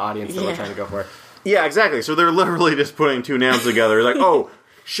optimized for the audience that we're trying to go for. Yeah, exactly. So they're literally just putting two nouns together. Like, oh,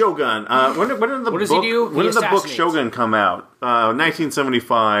 Shogun. When did the book Shogun come out?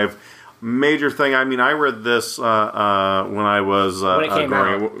 1975. Major thing. I mean, I read this when I was when it came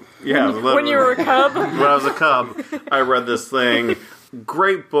out. Yeah, when you were a cub. When I was a cub, I read this thing.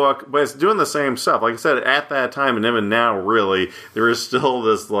 Great book, but it's doing the same stuff. Like I said, at that time and even now, really, there is still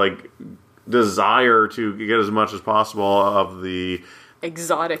this like desire to get as much as possible of the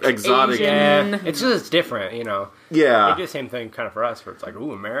exotic Asian. Yeah. It's different, you know. Yeah, they do the same thing kind of for us, where it's like,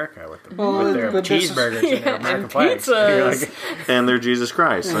 ooh, America with their cheeseburgers and their American and flags, pizzas, and their Jesus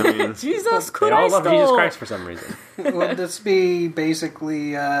Christ. I mean, Jesus Christ. They all love Jesus Christ for some reason. Would this be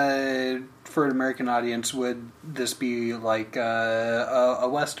basically for an American audience? Would this be like a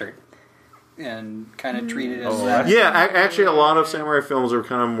Western? And kind of treat it as that. Yeah, actually, a lot of samurai films are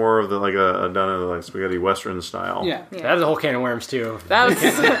kind of more of the done in like spaghetti western style. Yeah. That's a whole can of worms too. That's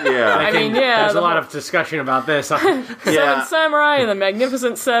There's a lot of discussion about this. Seven Samurai and the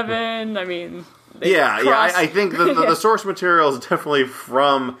Magnificent Seven. I mean, I think the source material is definitely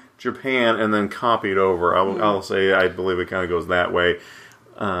from Japan and then copied over. I'll say I believe it kind of goes that way.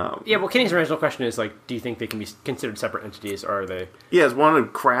 Well, Kenny's original question is like, do you think they can be considered separate entities, or are they? Yeah, is one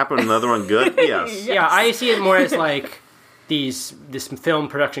crap and another one good? Yes. Yeah, I see it more as like this film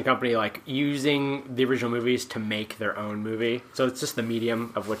production company like using the original movies to make their own movie. So it's just the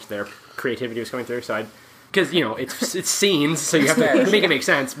medium of which their creativity was coming through. So because it's scenes, so you have to make it make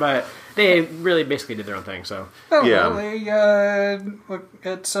sense. But they really basically did their own thing. So they look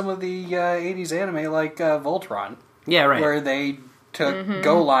at some of the 80s anime like Voltron. Yeah, right. Where they took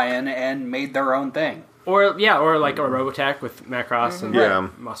Go Lion and made their own thing. Or like a Robotech with Macross and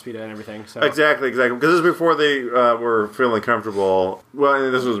Mospeada and everything. So. Exactly. Because this is before they were feeling comfortable. Well,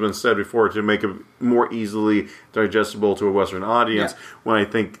 and this has been said before, to make it more easily digestible to a Western audience. Yeah. When I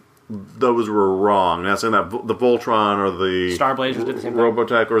think those were wrong. Not saying that the Voltron or the Star Blazers did the same thing.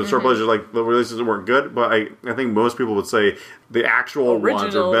 Robotech or the Star Blazers, like the releases weren't good, but I think most people would say the actual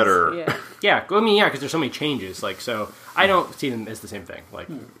ones are better. Yeah. Yeah, I mean, because there's so many changes. Like, so I don't see them as the same thing. Like,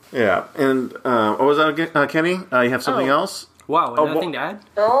 Yeah, and what was that again, Kenny? You have something else? wow, another thing to add?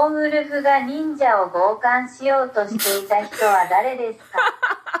 ドーウルフが忍者を強姦しようとしていた人は誰です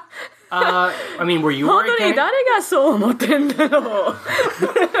か I mean, were you 本 worried? 当に Kenny? 誰がそう思ってんだろう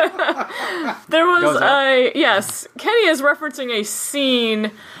There was Goes a... Yes, Kenny is referencing a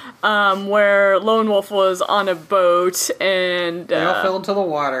scene where Lone Wolf was on a boat and... They all fell into the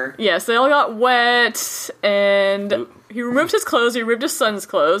water. Yes, they all got wet, and he removed his clothes, he removed his son's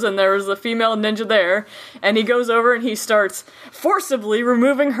clothes, and there was a female ninja there, and he goes over and he starts forcibly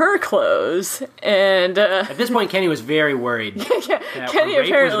removing her clothes, and... At this point, Kenny was very worried that Kenny a rape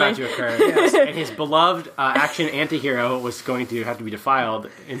apparently... was about to occur, and his beloved action anti-hero was going to have to be defiled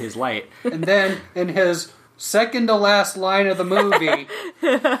in his light. And then, in his second to last line of the movie,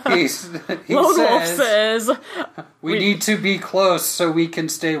 he Lone Wolf says, says... we need to be close so we can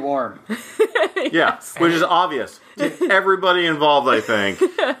stay warm. Yeah, which is obvious to everybody involved, I think,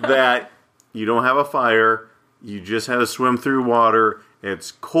 that you don't have a fire, you just had to swim through water,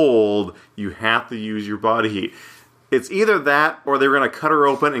 it's cold, you have to use your body heat. It's either that or they're going to cut her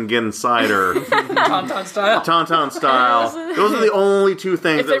open and get inside her. Tauntaun style. Tauntaun style. Those are the only two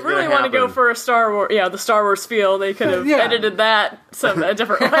things If they that's really going to want to go for a Star Wars, the Star Wars feel, they could have edited that a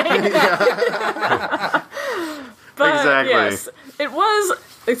different way. But Exactly.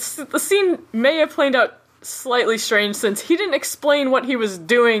 yes, the scene may have played out slightly strange since he didn't explain what he was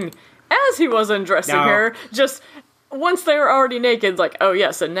doing as he was undressing No. her. Just once they were already naked, like, oh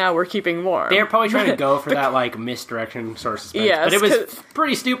yes, and now we're keeping warm. They were probably trying to go for that, like, misdirection sort of suspense. Yes, but it was 'cause-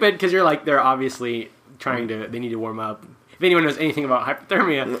 pretty stupid, because you're like, they're obviously they need to warm up. If anyone knows anything about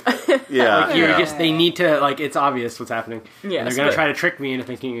hypothermia, Yeah. you're yeah. just, they need to, like, it's obvious what's happening. Yes, and they're going but- to try to trick me into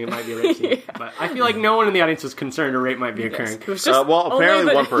thinking it might be a rape scene. But I feel like no one in the audience was concerned a rape might be occurring. It was just Well, only apparently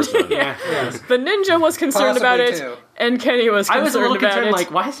the- one person. Yeah. The ninja was concerned about it, Possibly two. and Kenny was I concerned was a little about concerned, it.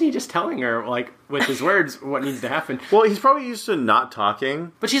 like, why isn't he just telling her, like, with his words, what needs to happen? Well, he's probably used to not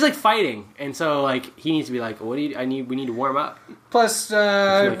talking. But she's, like, fighting, and so, like, he needs to be like, what do you, we need to warm up. Plus,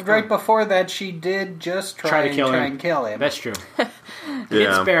 like, right before that, she did just try and kill him. That's true. He did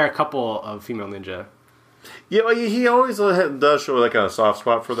Yeah. spare a couple of female ninja. Yeah, well, he always does show like a soft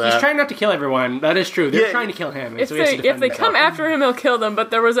spot for that. He's trying not to kill everyone. That is true. They're Yeah. trying to kill him. And If so he has to they defend come himself. after him, he'll kill them. But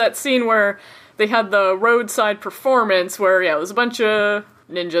there was that scene where they had the roadside performance, where it was a bunch of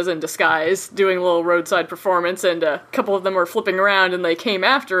ninjas in disguise doing a little roadside performance, and a couple of them were flipping around, and they came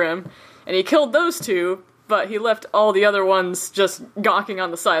after him, and he killed those two, but he left all the other ones just gawking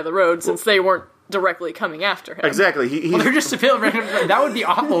on the side of the road since they weren't directly coming after him. Exactly. He They're just a feel random. That would be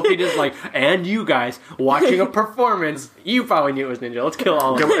awful if he just like, and you guys watching a performance, you probably knew it was ninja. Let's kill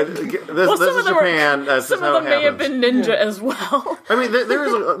all of them. this is Japan. That's some just how of them it may have happens. been ninja as well. I mean,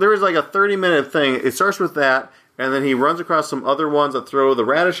 there is like a 30-minute thing. It starts with that, and then he runs across some other ones that throw the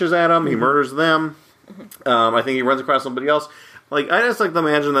radishes at him. He murders them. I think he runs across somebody else. Like, I just like to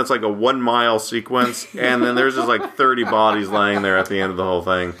imagine that's like a 1 mile sequence, and then there's just like 30 bodies laying there at the end of the whole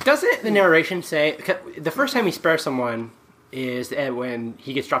thing. Doesn't the narration say the first time he spares someone is when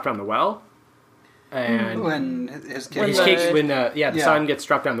he gets dropped down the well? And When his kid his the- kid, the son gets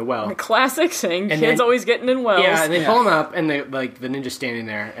dropped down the well. Classic thing. And Kids then- always getting in wells. Yeah, and they pull him up, and they like the ninja's standing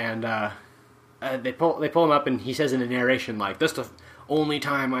there, and they pull him up, and he says in the narration like, "This the only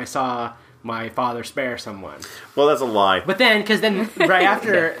time I saw my father spare someone." Well, that's a lie. But then, because then right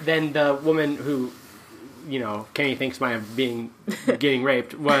after, then the woman who, Kenny thinks might have getting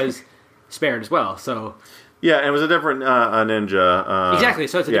raped was spared as well. So Yeah, and it was a different ninja. exactly,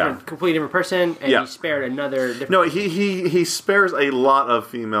 so it's a completely different person, and Yeah. he spared another different. No, he spares a lot of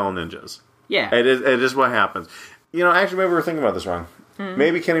female ninjas. Yeah, It is what happens. Actually, maybe we're thinking about this wrong.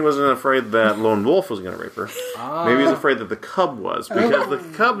 Maybe Kenny wasn't afraid that Lone Wolf was going to rape her. Maybe he was afraid that the cub was, because the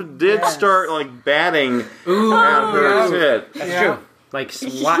cub did start like batting at her tit. that's true. Like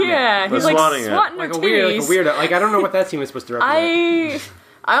swatting. Yeah, it. he's like swatting it. swatting her like a weirdo. Like I don't know what that scene was supposed to represent.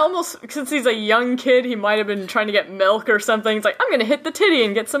 I almost, since he's a young kid, he might have been trying to get milk or something. He's like, I'm gonna hit the titty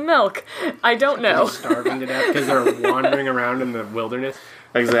and get some milk. I don't know. Starving to death because they're wandering around in the wilderness.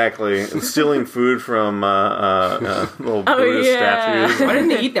 Exactly, and stealing food from little Buddhist yeah. statues. Why didn't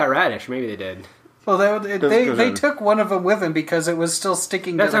they eat that radish? Maybe they did. Well, they good. took one of them with him because it was still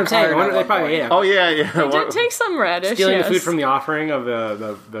sticking That's to what the I'm saying. I card wonder at if they one probably point. ate it. Oh yeah. He did take some radish. Stealing yes. the food from the offering of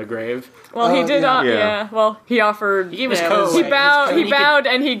the grave. Well, he did. yeah. Yeah. Well, he offered. He gave his yeah, coat. He He bowed,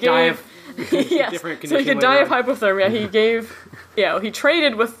 and he Die gave. of Yes, different so he condition could die later of hypothermia. He gave he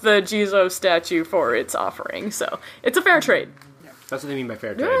traded with the Jizo statue for its offering, so it's a fair trade. That's what they mean by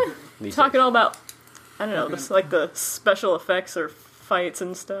fair trade. Talking all about, I don't know, this like the special effects or fights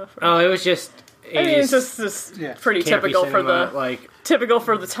and stuff. Oh, it was just. I mean, it's just pretty typical cinema,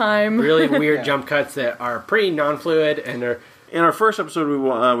 for the time. Really weird jump cuts that are pretty non-fluid, and they're. In our first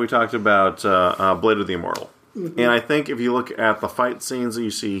episode, we talked about Blade of the Immortal. Mm-hmm. And I think if you look at the fight scenes that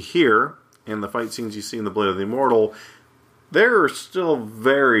you see here and the fight scenes you see in the Blade of the Immortal, they're still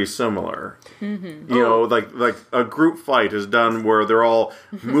very similar. Mm-hmm. You know, like a group fight is done where they're all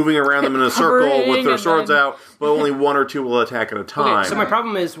moving around them in a circle with their swords out, but only one or two will attack at a time. Okay, so my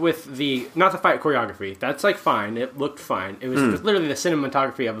problem is with not the fight choreography. That's like fine. It looked fine. It was literally the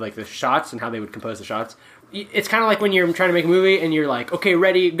cinematography of like the shots and how they would compose the shots. It's kind of like when you're trying to make a movie and you're like, okay,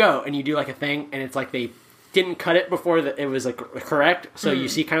 ready, go, and you do like a thing, and it's like they didn't cut it before it was like correct, so you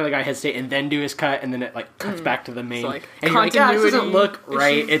see kind of the guy hesitate and then do his cut, and then it like cuts back to the main, like and you're like, yeah, this doesn't look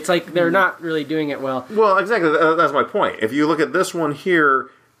right. It's like they're not really doing it well. Well, exactly. That's my point. If you look at this one here,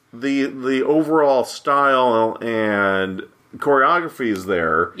 the overall style and choreography is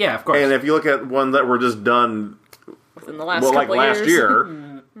there. Yeah, of course. And if you look at one that were just done within the last couple last years. year.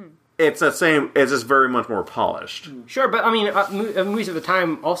 It's the same. It's just very much more polished. Sure, but I mean, movies at the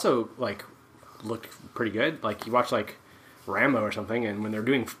time also like looked pretty good. Like you watch like Rambo or something, and when they're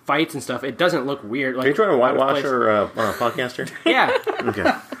doing fights and stuff, it doesn't look weird. Like, are you trying to whitewash our podcast here? Yeah.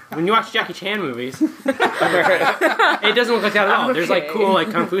 Okay. When you watch Jackie Chan movies, it doesn't look like that at all. Okay. There's like cool like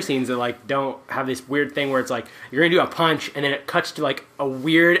kung fu scenes that like don't have this weird thing where it's like you're gonna do a punch and then it cuts to like a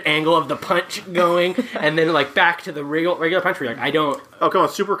weird angle of the punch going, and then like back to the regular punch where you're like, I don't. Oh come on,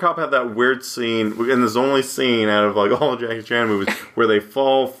 Super Cop had that weird scene, and there's only scene out of like all the Jackie Chan movies where they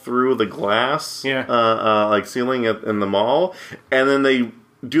fall through the glass, like ceiling in the mall, and then they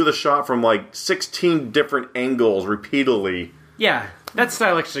do the shot from like 16 different angles repeatedly. Yeah. That's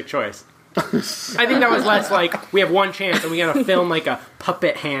stylistic choice. I think that was less like, we have one chance and we gotta film like a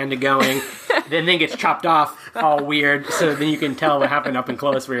puppet hand going, then gets chopped off all weird, so then you can tell what happened up and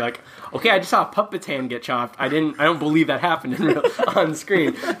close where you're like, okay, I just saw a puppet's hand get chopped. I don't believe that happened on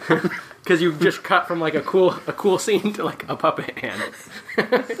screen. Because you just cut from like a cool scene to like a puppet hand.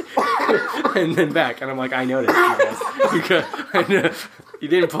 And then back, and I'm like, I noticed you guys. You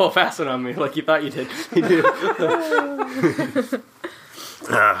didn't pull a fast one on me like you thought you did. You did.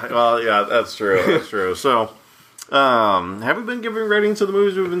 Well, yeah, that's true. That's true. So, have we been giving ratings to the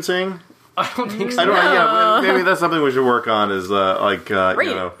movies we've been seeing? I don't think so. I don't know. Yeah, maybe that's something we should work on. Is you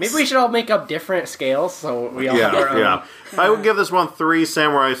know, maybe we should all make up different scales so we all have our own. Yeah, I would give this one 3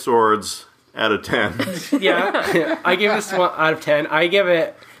 samurai swords out of 10. Yeah, I give this one out of 10. I give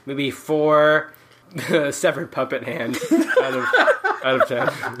it maybe 4 severed puppet hands out of 10.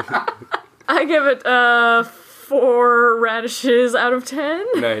 I give it 4 radishes out of 10.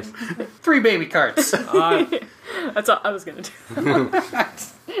 Nice. 3 baby carts. That's all I was gonna do.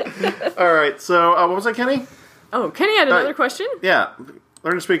 All right. So, what was that, Kenny? Oh, Kenny had another question? Yeah.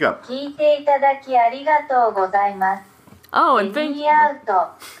 Learn to speak up. 聞いていただきありがとうございます。 Oh, and thank you.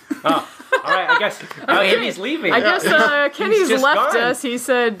 Oh, all right. I guess Kenny's leaving. I guess Kenny's just left gone. us. He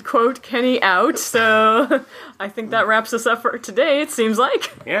said, quote, Kenny out. So I think that wraps us up for today, it seems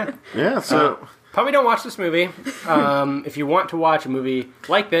like. Yeah. Yeah. So. Probably don't watch this movie. If you want to watch a movie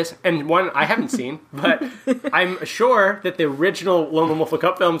like this, and one I haven't seen, but I'm sure that the original Lone Wolf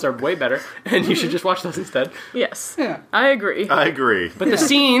Cup films are way better, and you should just watch those instead. Yes. Yeah. I agree. I agree. But the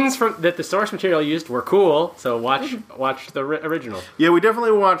scenes that the source material used were cool, so watch the original. Yeah, we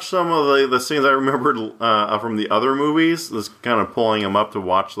definitely watched some of the scenes I remembered from the other movies. Just kind of pulling them up to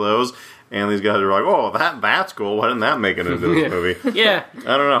watch those. And these guys are like, oh, that's cool. Why didn't that make it into this movie? Yeah.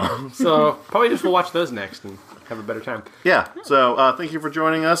 I don't know. So probably just we'll watch those next and have a better time. Yeah. So thank you for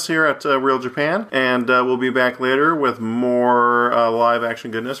joining us here at Real Japan. And we'll be back later with more live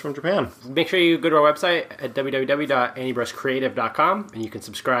action goodness from Japan. Make sure you go to our website at www.anniebruscreative.com and you can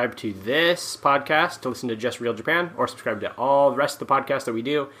subscribe to this podcast to listen to just Real Japan, or subscribe to all the rest of the podcasts that we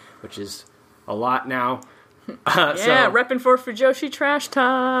do, which is a lot now. Repping for Fujoshi Trash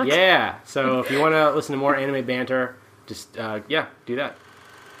Talk. Yeah, so if you want to listen to more anime banter, just, do that.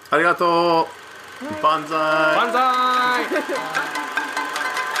 Arigato! Banzai! Banzai!